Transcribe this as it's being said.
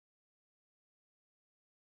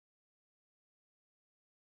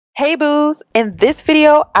Hey boos, in this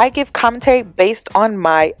video I give commentary based on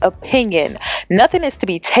my opinion. Nothing is to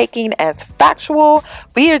be taken as factual.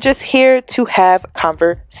 We are just here to have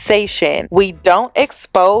conversation. We don't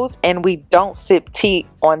expose and we don't sip tea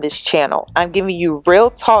on this channel. I'm giving you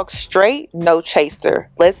real talk straight, no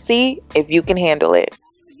chaser. Let's see if you can handle it.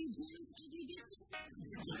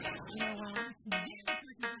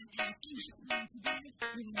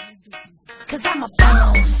 Cause I'm a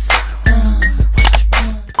boss.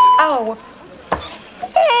 Oh,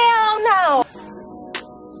 hell no.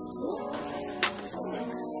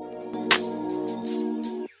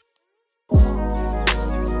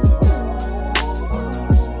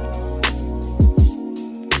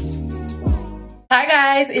 Hi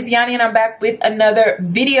guys, it's Yoni and I'm back with another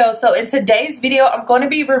video. So in today's video, I'm going to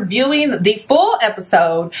be reviewing the full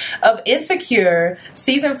episode of Insecure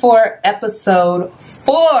Season 4, Episode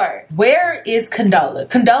 4. Where is Condola?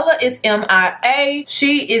 Condola is MIA.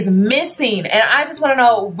 She is missing. And I just want to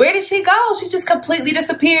know, where did she go? She just completely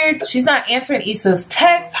disappeared. She's not answering Issa's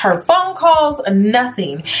texts, her phone calls,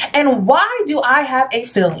 nothing. And why do I have a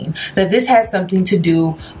feeling that this has something to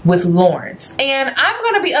do with Lawrence? And I'm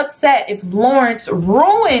going to be upset if Lawrence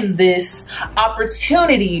ruined this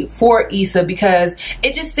opportunity for Issa, because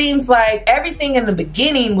it just seems like everything in the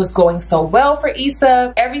beginning was going so well for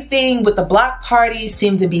Issa. Everything with the block party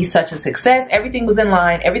seemed to be such a success. Everything was in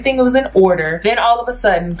line. Everything was in order. Then all of a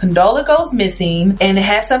sudden, Condola goes missing and it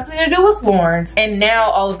has something to do with Lawrence. And now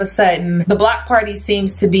all of a sudden, the block party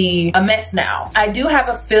seems to be a mess now. I do have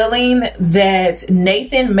a feeling that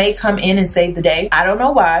Nathan may come in and save the day. I don't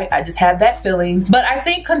know why. I just have that feeling. But I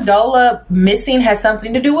think Condola missing has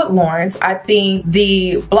something to do with Lawrence. I think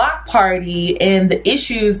the block party and the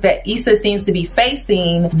issues that Issa seems to be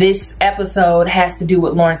facing this episode has to do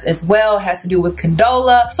with Lawrence as well, has to do with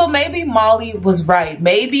Condola. So maybe Molly was right.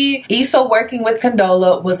 Maybe Issa working with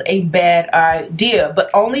Condola was a bad idea, but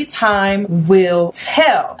only time will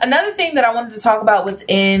tell. Another thing that I wanted to talk about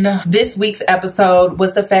within this week's episode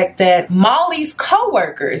was the fact that Molly's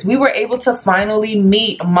co-workers, we were able to finally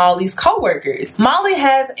meet Molly's co-workers. Molly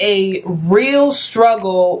has a real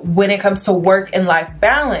struggle when it comes to work and life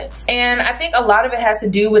balance. And I think a lot of it has to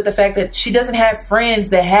do with the fact that she doesn't have friends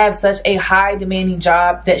that have such a high demanding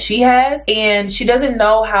job that she has. And she doesn't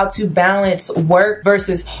know how to balance work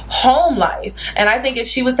versus home life. And I think if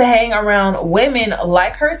she was to hang around women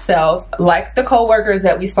like herself, like the co-workers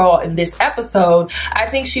that we saw in this episode, I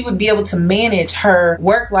think she would be able to manage her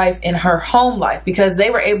work life and her home life, because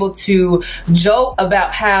they were able to joke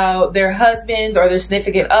about how their husbands or their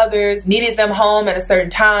significant others needed them home at a certain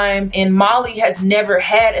time, and Molly has never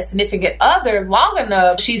had a significant other long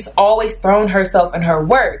enough. She's always thrown herself in her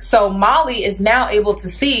work. So Molly is now able to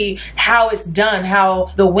see how it's done,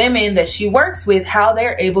 how the women that she works with, how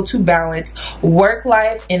they're able to balance work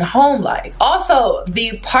life and home life. Also,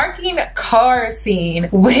 the parking car scene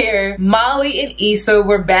where Molly and Issa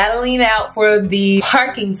were battling out for the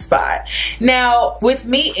parking spot. Now, with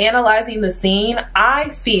me analyzing the scene, I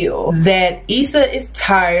feel that Issa is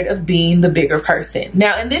tired of being the bigger person.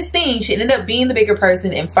 Now, in this scene, she ended up being the bigger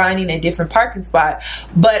person and finding a different parking spot.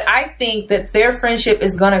 But I think that their friendship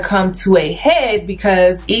is going to come to a head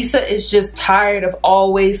because Issa is just tired of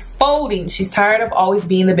always folding. She's tired of always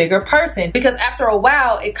being the bigger person, because after a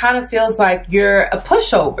while, it kind of feels like you're a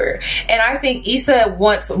pushover. And I think Issa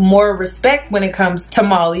wants more respect when it comes to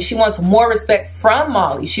Molly. She wants more respect from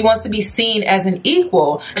Molly. She wants to be seen as an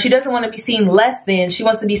equal. She doesn't want to be seen less than. She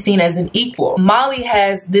wants to be seen as an equal. Molly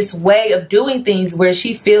has this way of doing things where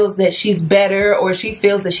she feels that she's better, or she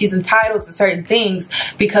feels that she's entitled to certain things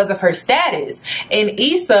because of her status. And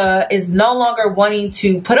Issa is no longer wanting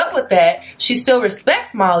to put up with that. She still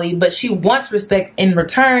respects Molly, but she wants respect in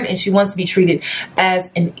return, and she wants to be treated as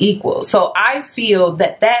an equal. So I feel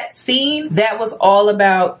that that scene, that was all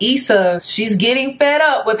about Issa. She's getting fed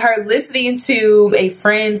up with her listening to a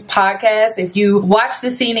friend's podcast. If you watch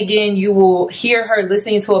the scene again, you will hear her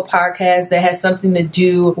listening to a podcast that has something to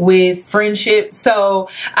do with friendship. So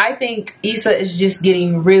I think Issa is just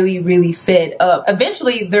getting really, really fed up.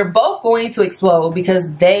 Eventually, they're both going to explode because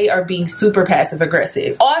they are being super passive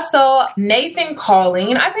aggressive. Also, Nathan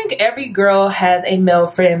calling. I think every girl has a male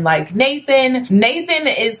friend like Nathan. Nathan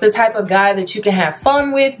is the type of guy that you can have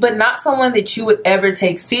fun with, but not someone that you would ever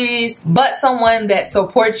take serious, but someone that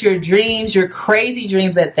supports your dreams, your crazy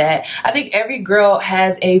dreams at that. I think every girl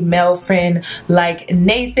has a male friend like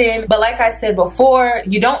Nathan. But like I said before,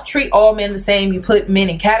 you don't treat all all men the same. You put men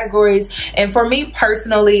in categories. And for me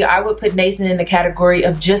personally, I would put Nathan in the category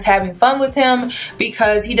of just having fun with him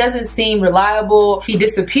because he doesn't seem reliable. He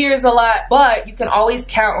disappears a lot, but you can always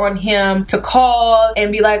count on him to call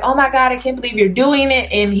and be like, oh my God, I can't believe you're doing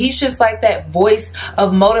it. And he's just like that voice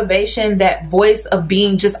of motivation, that voice of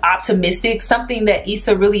being just optimistic, something that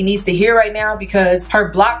Issa really needs to hear right now because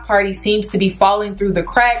her block party seems to be falling through the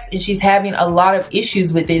cracks and she's having a lot of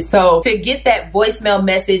issues with it. So to get that voicemail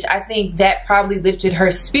message, I think that probably lifted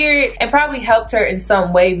her spirit and probably helped her in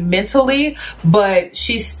some way mentally, but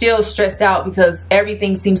she's still stressed out because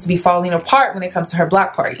everything seems to be falling apart when it comes to her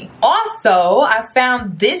block party. Also, I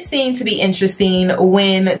found this scene to be interesting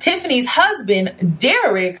when Tiffany's husband,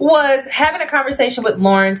 Derek, was having a conversation with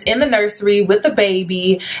Lawrence in the nursery with the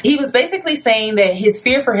baby. He was basically saying that his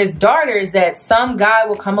fear for his daughter is that some guy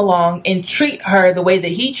will come along and treat her the way that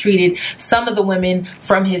he treated some of the women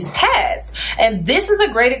from his past. And this is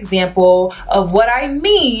a great example of what I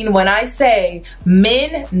mean when I say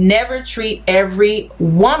men never treat every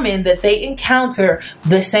woman that they encounter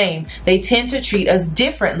the same. They tend to treat us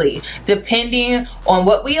differently depending on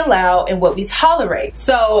what we allow and what we tolerate.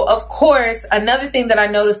 So of course, another thing that I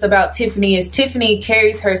noticed about Tiffany is Tiffany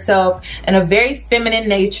carries herself in a very feminine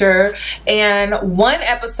nature. And one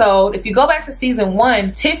episode, if you go back to season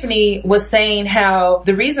 1, Tiffany was saying how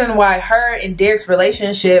the reason why her and Derek's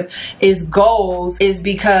relationship is goals is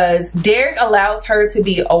because Derek allows her to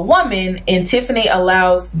be a woman and Tiffany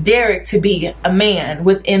allows Derek to be a man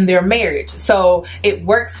within their marriage. So it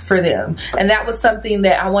works for them. And that was something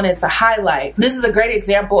that I wanted to highlight. This is a great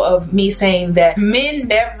example of me saying that men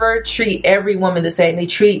never treat every woman the same. They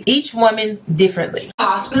treat each woman differently.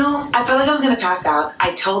 Hospital, I felt like I was gonna pass out.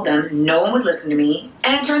 I told them no one would listen to me,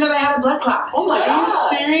 and it turned out I had a blood clot. Oh my God.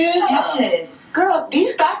 Are you serious? Yes. Girl,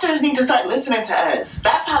 these doctors need to start listening to us.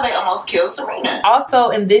 That's how they almost killed Serena. Also,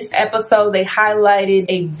 in this episode, they highlighted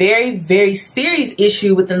a very, very serious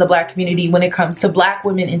issue within the Black community when it comes to Black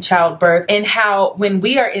women in childbirth and how when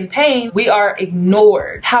we are in pain, we are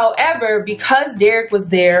ignored. However, because Derek was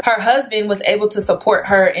there, her husband was able to support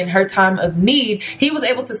her in her time of need. He was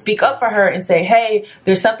able to speak up for her and say, hey,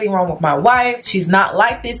 there's something wrong with my wife. She's not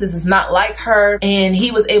like this. This is not like her. And he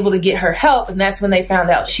was able to get her help. And that's when they found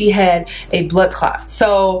out she had a blood clot.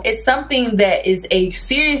 So it's something that is a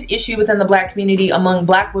serious issue within the Black community among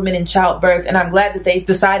Black women in childbirth, and I'm glad that they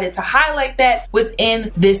decided to highlight that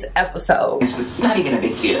within this episode. It's not even a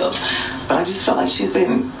big deal, but I just feel like she's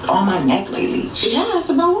been on my neck lately. She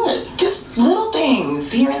has? About what? Just little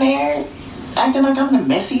things here and there, acting like I'm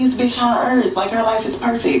the messiest bitch on earth, like her life is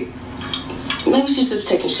perfect. Maybe she's just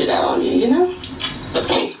taking shit out on you, you know?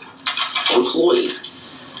 Okay, employee.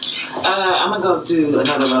 I'm gonna go do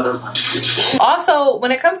another load. Also, when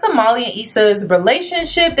it comes to Molly and Issa's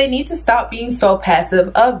relationship, they need to stop being so passive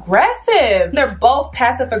aggressive. They're both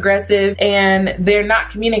passive aggressive and they're not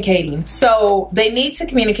communicating. So they need to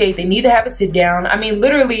communicate. They need to have a sit down. I mean,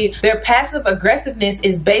 literally, their passive aggressiveness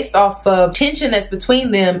is based off of tension that's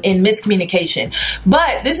between them in miscommunication.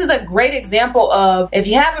 But this is a great example of if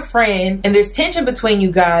you have a friend and there's tension between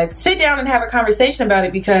you guys, sit down and have a conversation about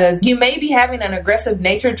it because you may be having an aggressive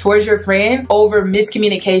nature towards your friend over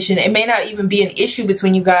miscommunication. It may not even be an issue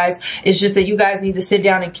between you guys. It's just that you guys need to sit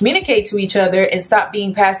down and communicate to each other and stop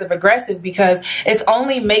being passive aggressive because it's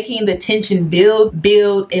only making the tension build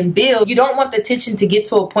and build. You don't want the tension to get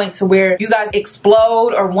to a point to where you guys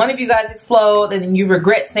explode or one of you guys explode and then you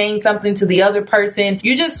regret saying something to the other person.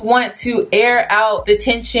 You just want to air out the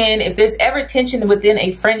tension. If there's ever tension within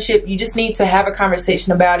a friendship, you just need to have a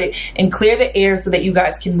conversation about it and clear the air so that you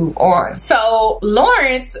guys can move on. So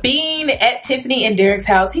Lawrence, being at Tiffany and Derek's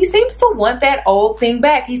house, he seems to want that old thing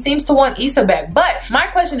back. He seems to want Issa back. But my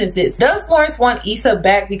question is this: does Lawrence want Issa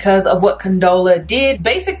back because of what Condola did?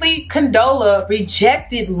 Basically, Condola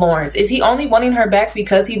rejected Lawrence. Is he only wanting her back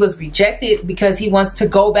because he was rejected, because he wants to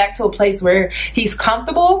go back to a place where he's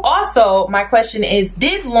comfortable? Also, my question is,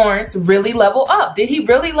 did Lawrence really level up? Did he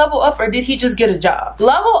really level up, or did he just get a job?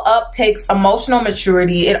 Level up takes emotional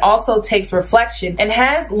maturity. It also takes reflection. And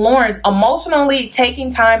has Lawrence emotionally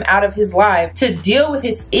taking time out of his life to deal with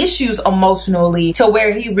his issues emotionally to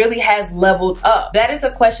where he really has leveled up? That is a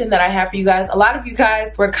question that I have for you guys. A lot of you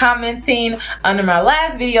guys were commenting under my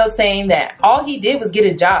last video saying that all he did was get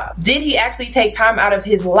a job. Did he actually take time out of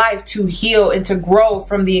his life to heal and to grow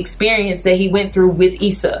from the experience that he went through with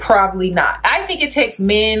Issa? Probably not. I think it takes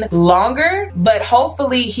men longer, but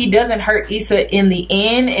hopefully he doesn't hurt Issa in the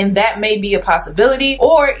end, and that may be a possibility.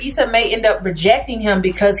 Or Issa may end up rejecting him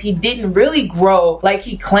because he didn't really grow like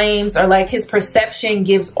he claimed claims or like his perception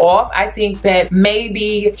gives off. I think that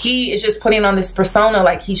maybe he is just putting on this persona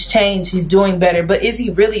like he's changed, he's doing better, but is he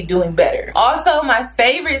really doing better? Also, my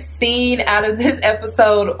favorite scene out of this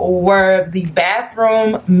episode were the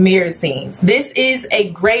bathroom mirror scenes. This is a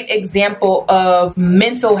great example of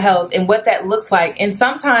mental health and what that looks like. And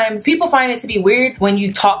sometimes people find it to be weird when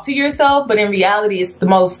you talk to yourself, but in reality it's the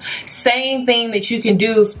most sane thing that you can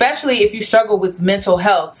do, especially if you struggle with mental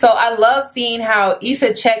health. So I love seeing how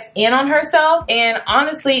Issa checks in on herself, and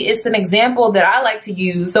honestly it's an example that I like to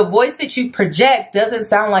use. The voice that you project doesn't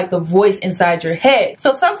sound like the voice inside your head.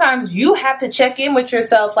 So sometimes you have to check in with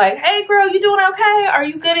yourself like, hey girl, you doing okay? Are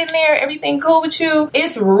you good in there? Everything cool with you?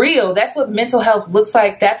 It's real. That's what mental health looks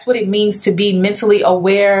like. That's what it means to be mentally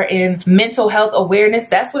aware, and mental health awareness,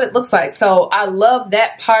 that's what it looks like. So I love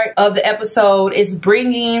that part of the episode. It's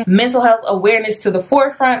bringing mental health awareness to the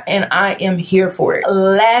forefront, and I am here for it.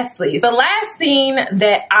 Lastly, the last scene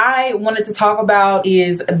that I wanted to talk about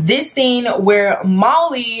is this scene where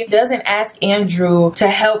Molly doesn't ask Andrew to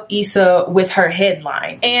help Issa with her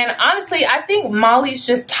headline. And honestly, I think Molly's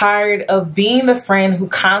just tired of being the friend who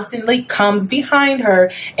constantly comes behind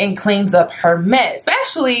her and cleans up her mess,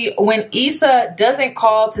 especially when Issa doesn't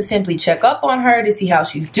call to simply check up on her to see how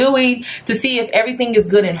she's doing, to see if everything is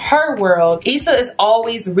good in her world. Issa is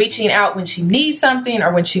always reaching out when she needs something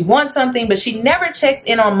or when she wants something, but she never checks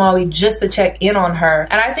in on Molly just to check in on her.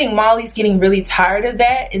 And I think Molly's getting really tired of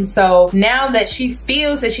that. And so now that she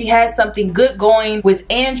feels that she has something good going with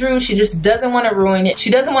Andrew, she just doesn't want to ruin it. She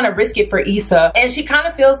doesn't want to risk it for Issa. And she kind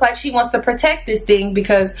of feels like she wants to protect this thing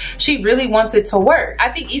because she really wants it to work. I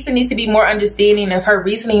think Issa needs to be more understanding of her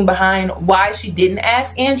reasoning behind why she didn't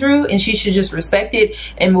ask Andrew, and she should just respect it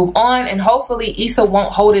and move on. And hopefully Issa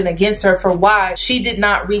won't hold it against her for why she did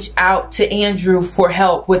not reach out to Andrew for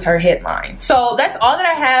help with her headline. So that's all that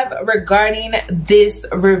I have regarding this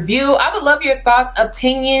review. I would love your thoughts,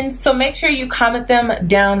 opinions, so make sure you comment them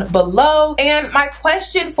down below. And my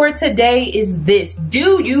question for today is this: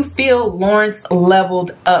 do you feel Lawrence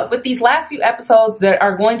leveled up? With these last few episodes that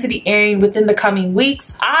are going to be airing within the coming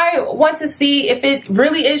weeks, I want to see if it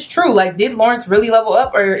really is true. Like, did Lawrence really level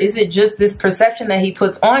up, or is it just this perception that he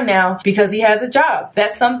puts on now because he has a job?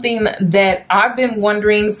 That's something that I've been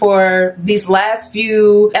wondering for these last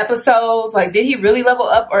few episodes. Like, did he really level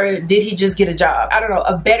up, or did he just get a job? I don't know,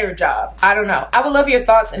 a better job. I don't know. I would love your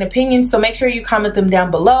thoughts and opinions, so make sure you comment them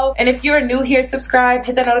down below. And if you're new here, subscribe,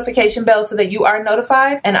 hit that notification bell so that you are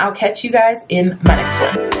notified, and I'll catch you guys in my next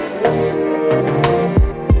one.